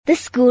the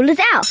school is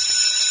out.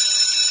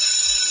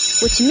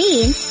 Which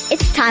means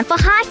it's time for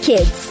Hi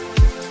Kids.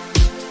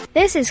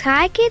 This is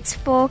Hi Kids,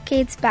 for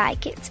kids, by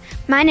kids.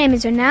 My name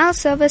is Ronelle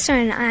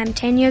Silverstone and I am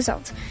 10 years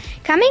old.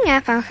 Coming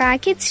up on Hi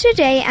Kids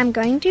today, I'm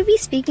going to be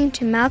speaking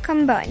to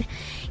Malcolm Bone.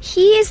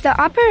 He is the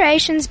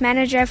operations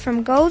manager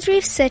from Gold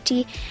Reef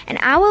City, and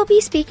I will be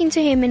speaking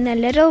to him in a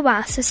little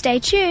while, so stay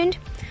tuned.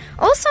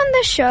 Also on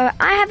the show,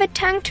 I have a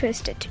tongue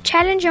twister to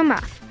challenge your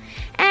mouth,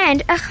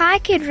 and a Hi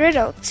Kid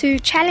riddle to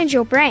challenge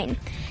your brain.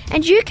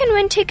 And you can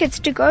win tickets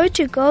to go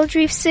to Gold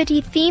Reef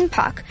City theme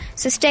park,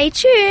 so stay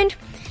tuned.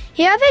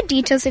 Here are the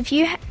details if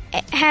you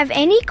have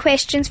any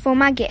questions for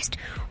my guest,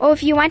 or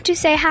if you want to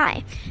say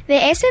hi. The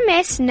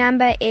SMS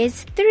number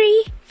is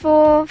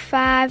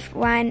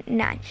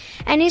 34519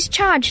 and is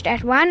charged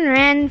at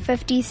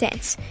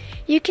R1.50.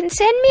 You can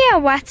send me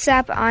a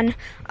WhatsApp on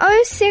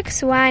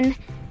 061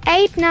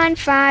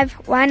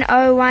 895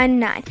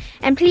 1019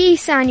 and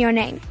please sign your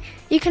name.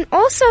 You can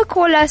also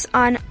call us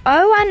on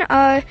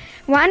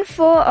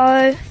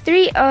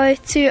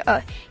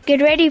 010-140-3020.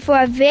 Get ready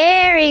for a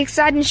very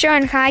exciting show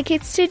on Hi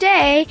Kids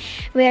today.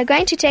 We are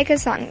going to take a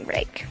song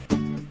break.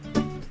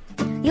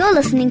 You're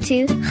listening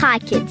to Hi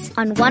Kids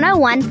on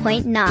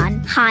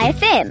 101.9 Hi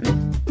FM.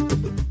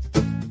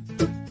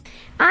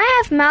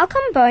 I have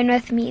Malcolm Bone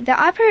with me,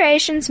 the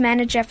operations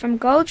manager from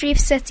Gold Reef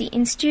City,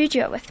 in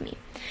studio with me.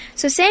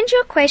 So send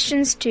your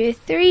questions to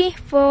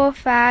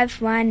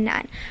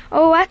 34519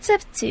 or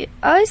WhatsApp to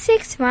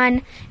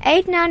 061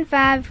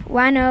 895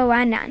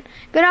 1019.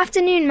 Good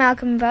afternoon,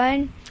 Malcolm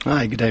Bone.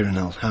 Hi, good day,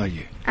 Ronelle. How are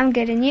you? I'm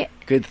good, and you?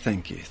 Good,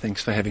 thank you.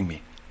 Thanks for having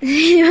me.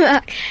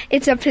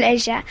 It's a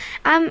pleasure.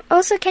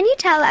 Also, can you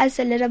tell us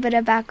a little bit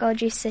about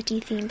Gold Reef City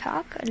theme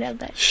park? A little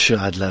bit. Sure,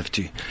 I'd love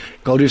to.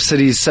 Gold Reef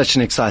City is such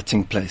an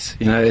exciting place.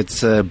 You know,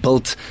 it's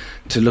built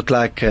to look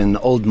like an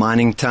old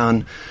mining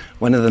town.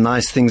 One of the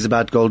nice things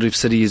about Gold Reef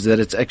City is that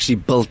it's actually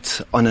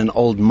built on an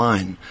old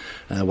mine.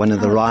 One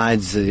of the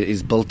rides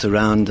is built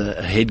around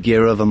a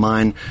headgear of a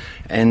mine.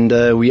 And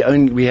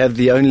we have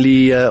the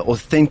only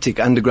authentic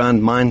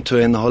underground mine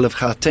tour in the whole of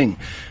Gauteng,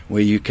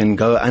 where you can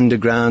go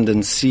underground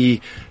and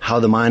see how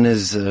the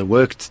miners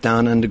worked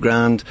down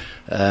underground.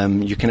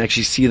 You can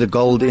actually see the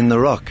gold in the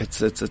rock.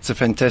 It's a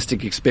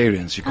fantastic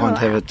experience. You can't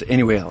have it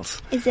anywhere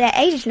else. Is there an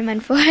age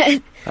limit for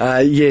it?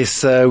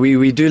 Yes,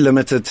 we do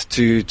limit it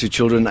to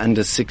children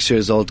under 6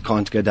 years old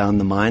can't go down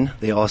the mine.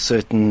 There are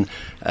certain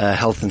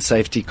health and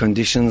safety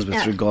conditions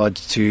with regard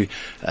to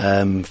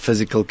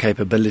physical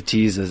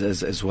capabilities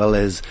as well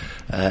as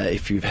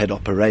if you've had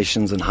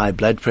operations and high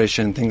blood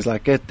pressure and things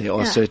like that. There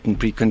are certain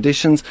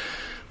preconditions.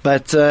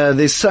 But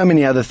there's so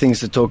many other things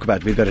to talk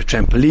about. We've got a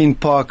trampoline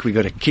park. We've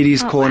got a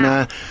kiddies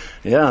corner. Wow.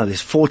 Yeah, there's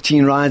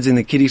 14 rides in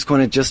the kiddies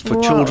corner just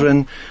for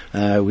children.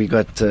 We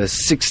got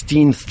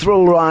 16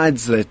 thrill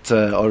rides that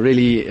are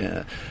really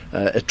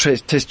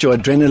test your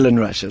adrenaline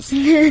rushes.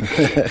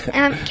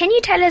 Can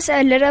you tell us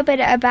a little bit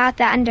about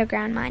the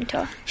underground mine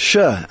tour?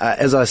 Sure.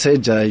 As I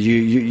said,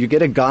 you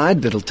get a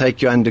guide that'll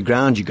take you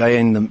underground. You go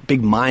in the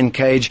big mine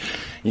cage.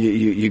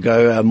 You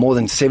go more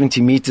than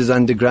 70 meters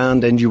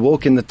underground, and you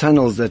walk in the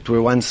tunnels that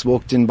were once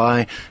walked in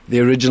by the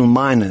original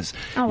miners.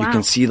 Oh, wow. You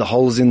can see the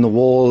holes in the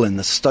wall and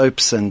the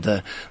stopes and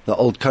the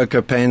old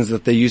cocoa pans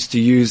that they used to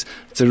use.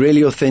 It's a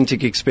really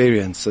authentic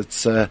experience.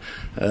 It's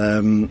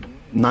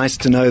nice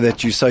to know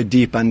that you're so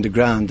deep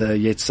underground,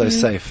 yet so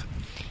safe.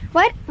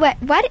 What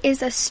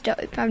is a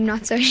stope? I'm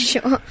not so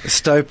sure. A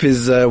stope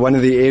is one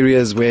of the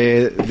areas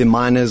where the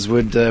miners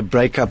would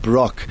break up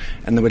rock,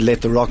 and they would let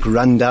the rock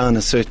run down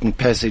a certain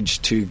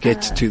passage to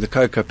get to the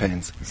cocoa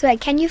pans. So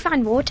can you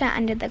find water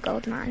under the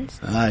gold mines?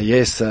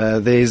 Yes,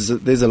 there's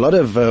a lot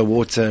of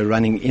water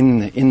running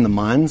in the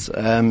mines.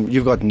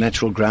 You've got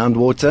natural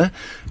groundwater,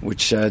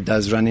 which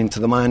does run into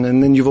the mine,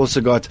 and then you've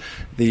also got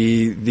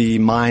the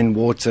mine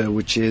water,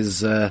 which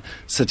is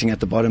sitting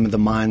at the bottom of the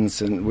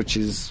mines, and which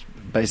is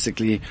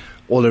basically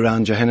all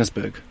around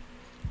Johannesburg.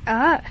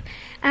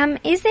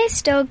 Is there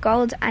still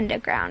gold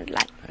underground?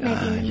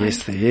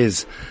 Yes, there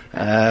is.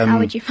 How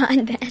would you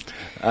find that?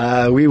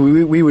 We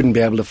wouldn't be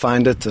able to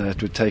find it.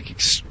 It would take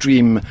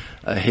extreme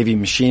heavy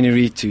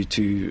machinery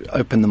to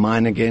open the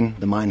mine again.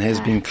 The mine has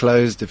been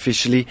closed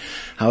officially.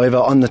 However,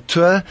 on the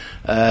tour,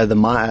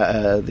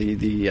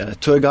 the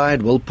tour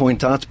guide will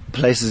point out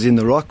places in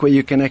the rock where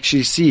you can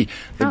actually see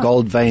the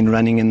gold vein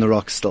running in the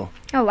rock still.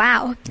 Oh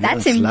wow,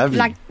 that's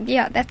lovely.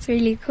 That's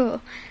really cool.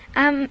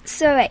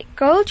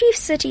 Gold Reef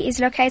City is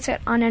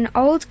located on an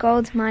old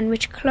gold mine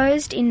which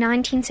closed in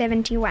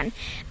 1971.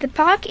 The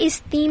park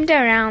is themed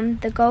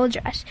around the gold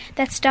rush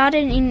that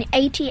started in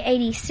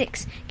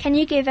 1886. Can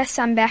you give us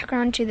some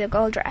background to the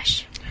gold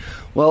rush?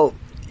 Well,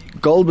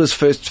 gold was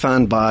first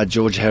found by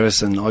George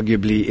Harrison,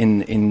 arguably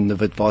in the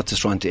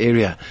Witwatersrand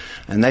area,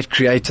 and that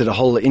created a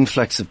whole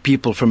influx of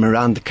people from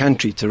around the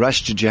country to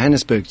rush to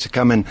Johannesburg to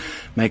come and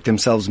make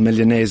themselves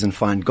millionaires and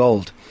find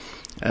gold.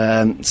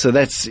 So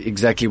that's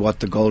exactly what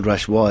the gold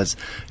rush was.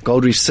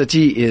 Gold Reef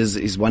City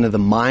is one of the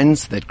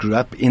mines that grew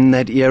up in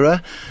that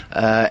era.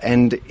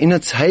 And in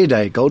its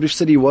heyday, Gold Reef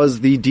City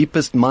was the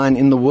deepest mine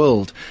in the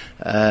world,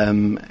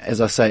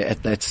 as I say,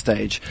 at that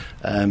stage.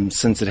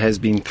 Since it has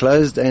been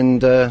closed,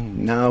 and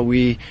now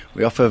we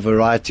offer a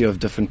variety of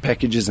different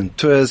packages and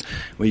tours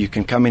where you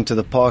can come into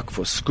the park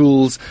for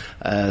schools.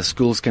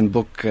 Schools can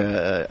book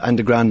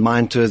underground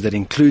mine tours that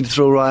include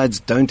thrill rides,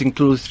 don't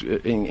include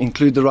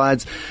the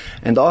rides.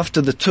 And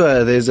after the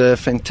tour, there's a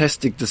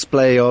fantastic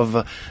display of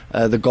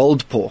the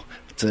gold pour.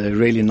 It's a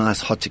really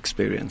nice hot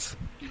experience.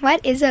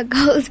 What is a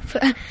gold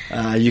pour?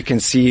 You can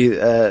see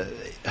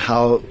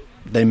how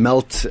they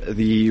melt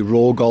the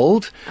raw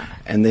gold,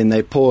 and then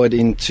they pour it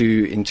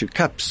into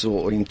cups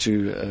or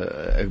into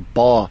a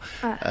bar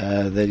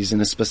that is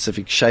in a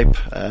specific shape,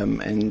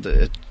 and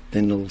then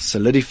it'll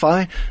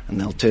solidify,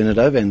 and they'll turn it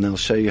over, and they'll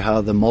show you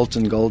how the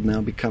molten gold now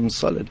becomes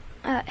solid.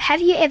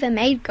 Have you ever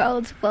made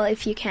gold? Well,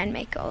 if you can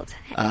make gold.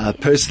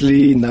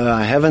 Personally, no,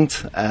 I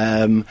haven't.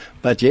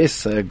 But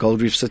yes,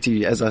 Gold Reef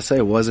City, as I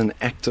say, was an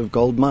active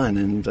gold mine,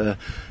 and a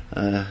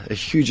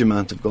huge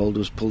amount of gold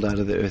was pulled out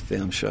of the earth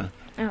there, I'm sure.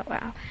 Oh,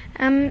 wow.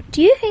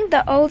 Do you think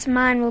the old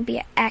mine will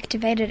be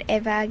activated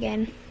ever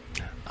again?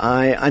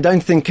 I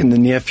don't think in the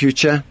near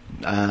future.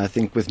 I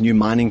think with new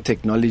mining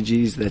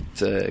technologies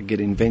that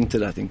get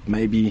invented, I think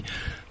maybe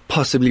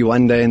possibly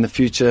one day in the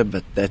future,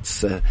 but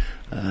that's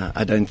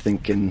I don't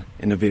think in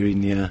a very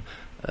near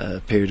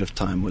period of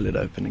time will it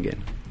open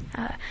again.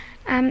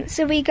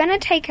 So we're going to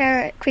take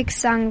a quick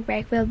song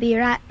break. We'll be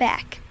right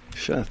back.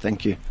 Sure,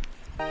 thank you.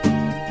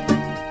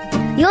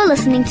 You're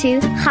listening to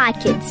Hi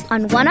Kids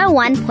on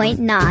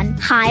 101.9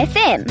 Hi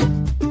FM.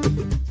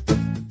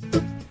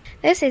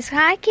 This is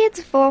Hi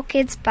Kids, for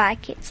kids, by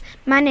kids.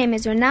 My name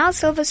is Ronald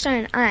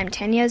Silverstone and I am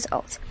 10 years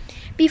old.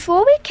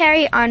 Before we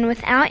carry on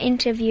with our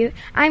interview,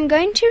 I'm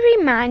going to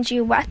remind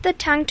you what the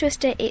tongue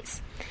twister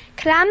is.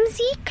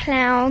 Clumsy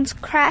clowns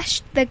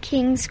crashed the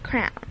king's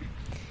crown.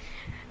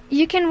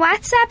 You can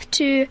WhatsApp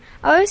to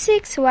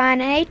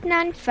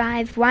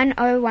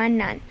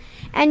 061-895-1019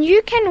 and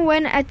you can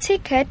win a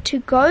ticket to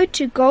go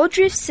to Gold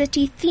Reef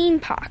City theme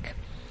park.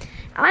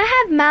 I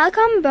have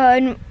Malcolm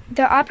Bone,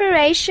 the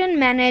operation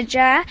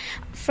manager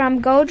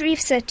from Gold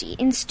Reef City,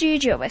 in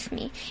studio with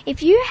me.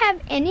 If you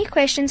have any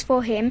questions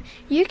for him,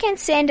 you can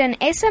send an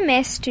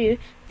SMS to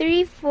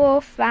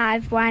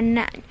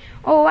 34519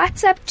 or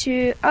WhatsApp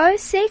to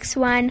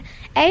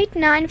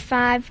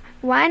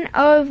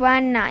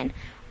 061-895-1019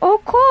 or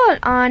call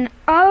on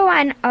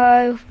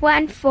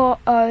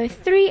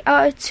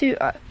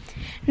 010-140-3020.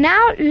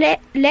 Now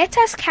let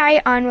us carry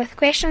on with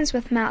questions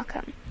with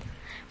Malcolm.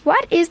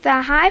 What is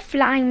the High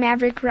Flying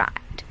Maverick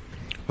ride?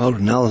 Well,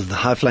 Ronald, the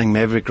High Flying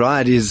Maverick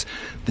ride is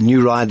the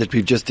new ride that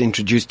we've just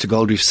introduced to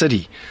Gold Reef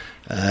City.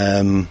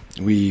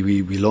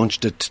 We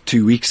launched it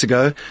 2 weeks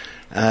ago.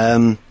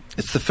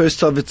 It's the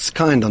first of its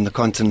kind on the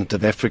continent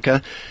of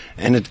Africa,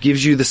 and it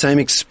gives you the same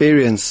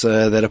experience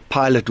that a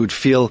pilot would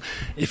feel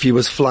if he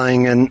was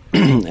flying an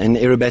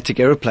aerobatic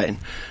aeroplane.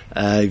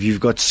 You've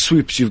got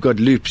swoops, you've got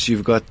loops,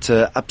 you've got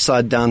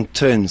upside down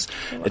turns.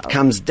 Wow. It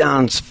comes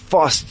down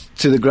fast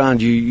to the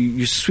ground.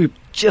 You swoop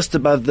just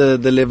above the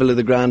level of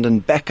the ground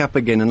and back up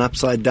again and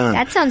upside down.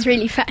 That sounds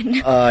really fun.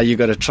 You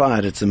got to try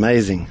it. It's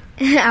amazing.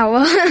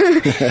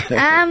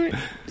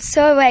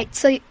 So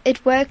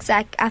it works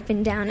like up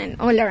and down and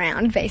all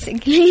around,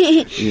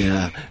 basically.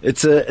 Yeah,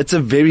 it's a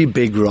very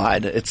big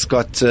ride. It's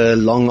got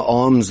long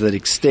arms that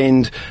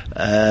extend.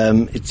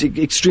 It's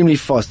extremely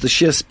fast. The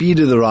sheer speed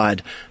of the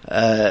ride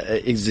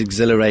is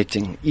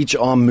exhilarating. Each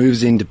arm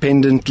moves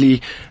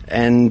independently,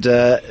 and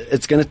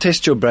it's going to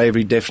test your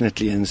bravery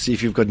definitely, and see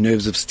if you've got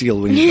nerves of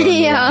steel when you go.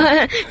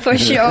 Yeah, for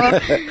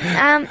sure.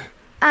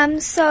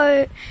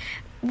 So,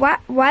 what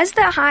was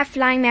the High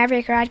Flying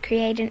Maverick ride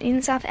created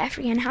in South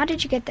Africa, and how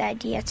did you get the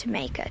idea to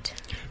make it?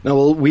 No,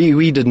 well,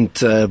 we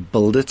didn't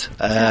build it.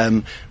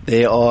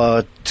 There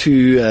are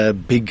two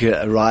big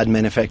ride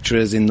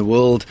manufacturers in the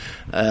world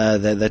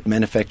that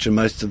manufacture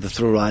most of the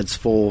thrill rides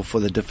for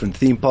the different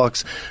theme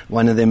parks.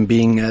 One of them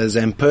being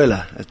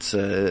Zamperla. It's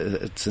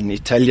an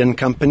Italian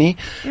company,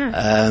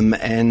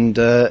 and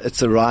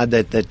it's a ride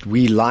that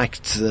we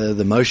liked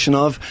the motion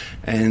of,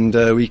 and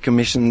we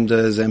commissioned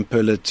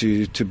Zamperla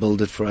to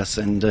build it for us,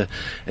 and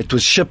it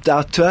was shipped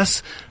out to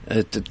us.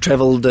 It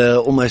traveled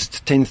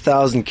almost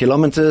 10,000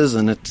 kilometers,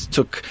 and it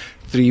took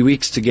 3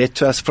 weeks to get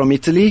to us from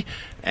Italy.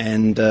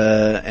 And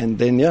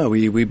then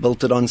we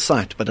built it on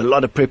site. But a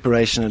lot of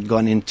preparation had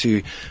gone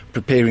into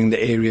preparing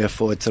the area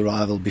for its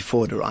arrival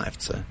before it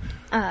arrived. So,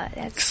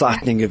 that's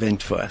exciting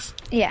event for us.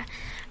 Yeah.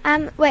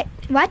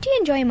 What do you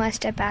enjoy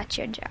most about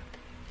your job?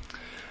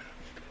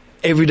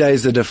 Every day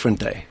is a different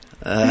day.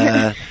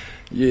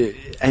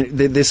 And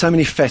there's so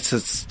many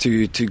facets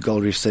to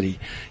Gold Reef City.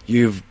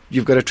 You've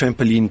got a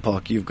trampoline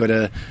park.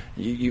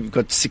 You've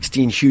got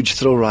 16 huge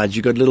thrill rides.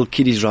 You've got little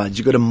kiddies rides.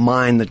 You've got a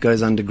mine that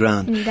goes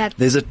underground.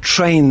 There's a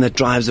train that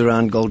drives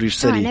around Gold Reef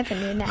City. I never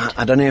knew that.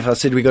 I don't know if I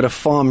said we've got a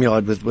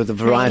farmyard with a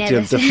variety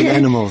of different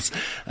animals.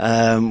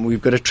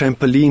 We've got a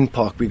trampoline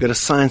park. We've got a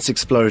science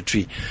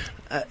exploratory.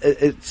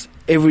 It's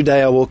every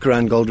day I walk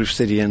around Gold Reef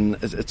City, and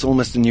it's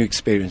almost a new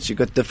experience. You've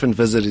got different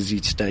visitors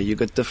each day. You've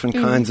got different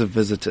kinds of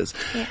visitors.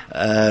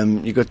 Yeah.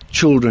 You've got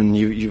children.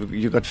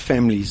 You've got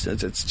families.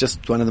 It's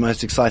just one of the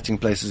most exciting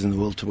places in the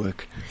world to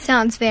work.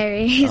 Sounds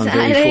very exciting.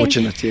 I'm very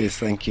fortunate, yes,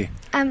 thank you.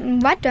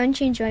 What don't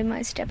you enjoy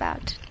most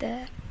about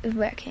the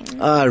working?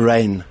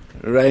 Rain.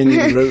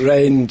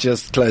 Rain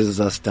just closes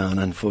us down,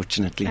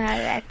 unfortunately.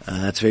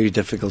 It's very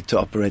difficult to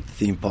operate the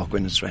theme park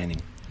when it's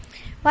raining.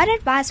 What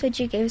advice would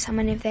you give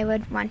someone if they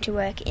would want to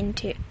work in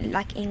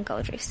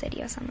Gold Reef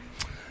City or something?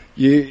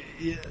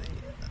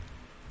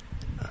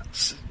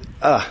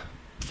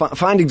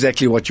 Find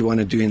exactly what you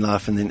want to do in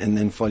life, and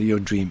then follow your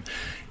dream.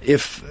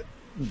 If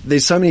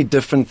there's so many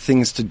different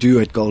things to do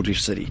at Gold Reef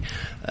City,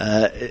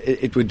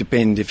 it would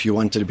depend if you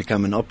wanted to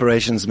become an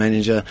operations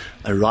manager,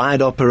 a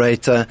ride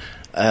operator.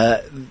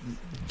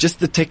 Just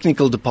the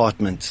technical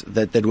department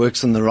that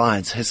works on the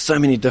rides has so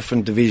many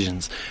different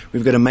divisions.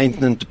 We've got a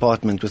maintenance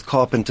department with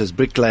carpenters,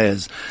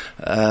 bricklayers.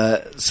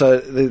 So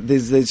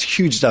there's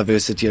huge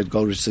diversity at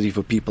Gold Reef City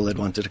for people that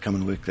wanted to come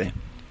and work there.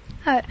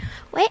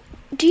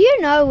 Do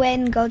you know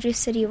when Gold Reef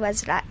City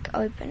was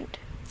opened?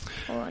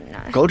 Or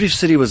no? Gold Reef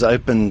City was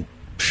opened,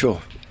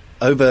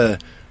 over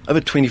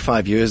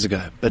 25 years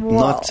ago, but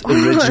not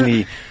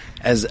originally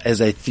as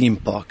a theme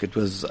park. It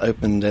was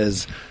opened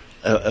as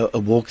a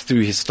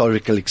walk-through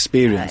historical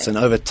experience, and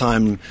over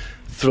time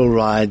thrill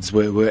rides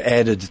were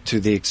added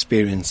to the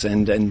experience,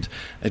 and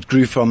it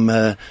grew from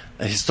a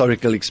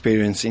historical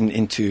experience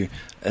into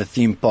a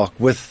theme park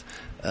with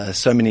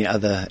so many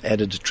other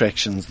added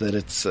attractions that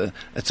it's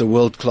a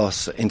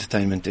world-class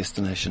entertainment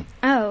destination.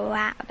 Oh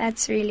wow,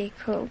 that's really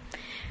cool.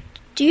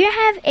 Do you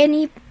have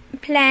any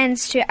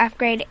plans to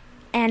upgrade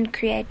and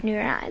create new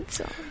rides?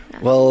 Or no?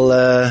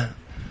 Well,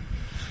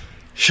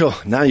 sure,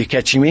 now you're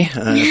catching me. It's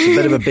a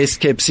bit of a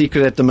best-kept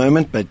secret at the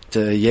moment, but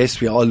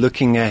yes, we are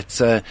looking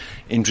at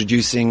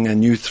introducing a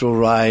new thrill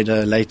ride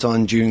later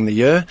on during the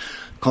year.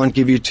 Can't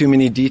give you too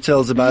many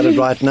details about it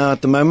right now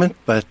at the moment,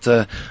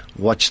 but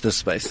watch this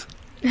space.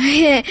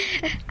 Are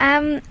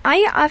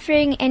you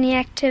offering any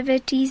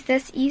activities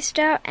this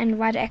Easter, and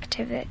what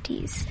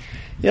activities?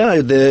 Yeah,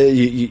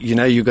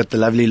 you've got the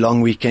lovely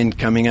long weekend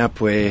coming up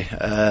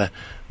where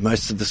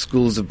most of the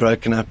schools have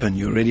broken up and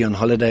you're already on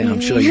holiday.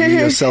 I'm sure you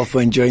yourself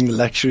were enjoying the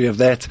luxury of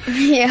that.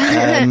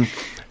 Yeah.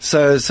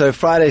 So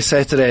Friday,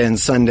 Saturday and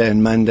Sunday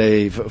and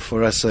Monday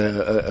for us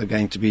are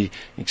going to be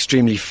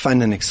extremely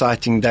fun and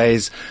exciting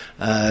days.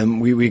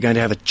 We're going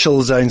to have a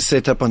chill zone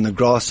set up on the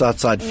grass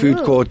outside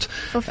food court.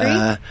 For free?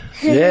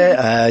 You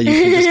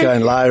can just go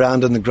and lie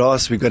around on the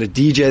grass. We've got a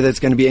DJ that's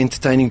going to be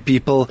entertaining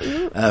people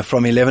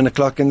from 11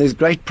 o'clock, and there's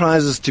great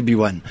prizes to be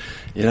won.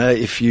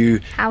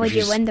 How would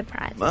you win the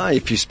prize?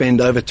 If you spend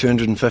over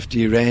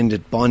 250 Rand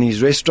at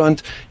Barney's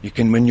restaurant, you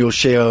can win your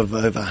share of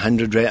over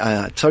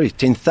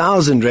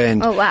 10,000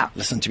 Rand. Oh, wow.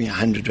 Listen to me,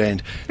 100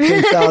 Rand.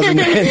 10,000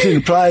 Rand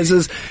in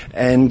prizes.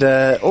 And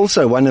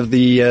also one of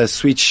the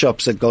sweet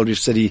shops at Gold Reef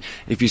City,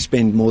 if you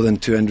spend more than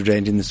 200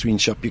 Rand in the sweet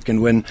shop, you can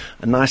win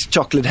a nice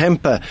chocolate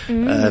hamper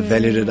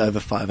valued at over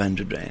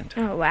 500 Rand.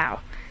 Oh,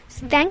 wow.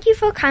 Thank you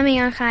for coming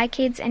on Hi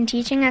Kids and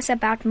teaching us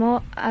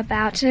more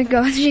about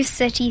Gold Reef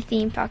City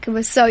theme park. It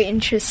was so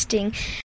interesting.